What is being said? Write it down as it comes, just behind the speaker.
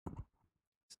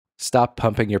Stop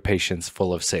pumping your patients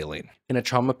full of saline. In a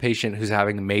trauma patient who's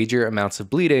having major amounts of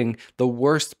bleeding, the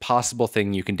worst possible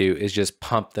thing you can do is just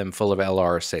pump them full of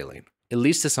LR or saline. It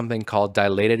leads to something called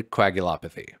dilated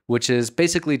coagulopathy, which is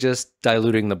basically just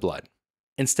diluting the blood.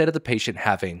 Instead of the patient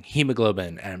having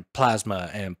hemoglobin and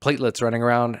plasma and platelets running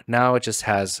around, now it just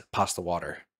has pasta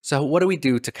water. So what do we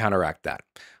do to counteract that?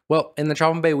 Well, in the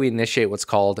trauma bay, we initiate what's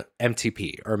called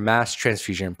MTP, or Mass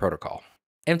Transfusion Protocol.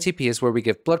 MTP is where we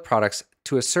give blood products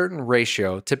to a certain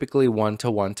ratio, typically 1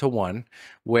 to 1 to 1,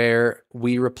 where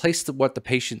we replace what the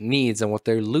patient needs and what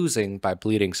they're losing by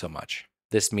bleeding so much.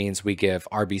 This means we give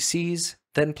RBCs,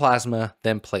 then plasma,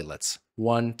 then platelets,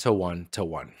 1 to 1 to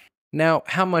 1. Now,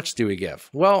 how much do we give?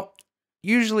 Well,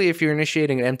 usually if you're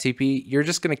initiating an MTP, you're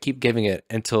just going to keep giving it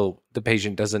until the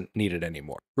patient doesn't need it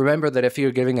anymore. Remember that if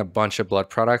you're giving a bunch of blood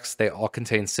products, they all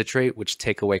contain citrate, which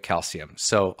take away calcium.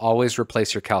 So always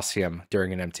replace your calcium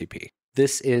during an MTP.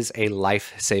 This is a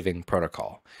life-saving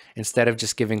protocol. Instead of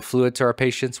just giving fluid to our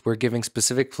patients, we're giving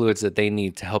specific fluids that they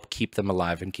need to help keep them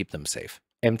alive and keep them safe.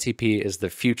 MTP is the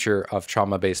future of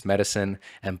trauma-based medicine,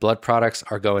 and blood products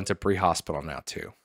are going to pre-hospital now too.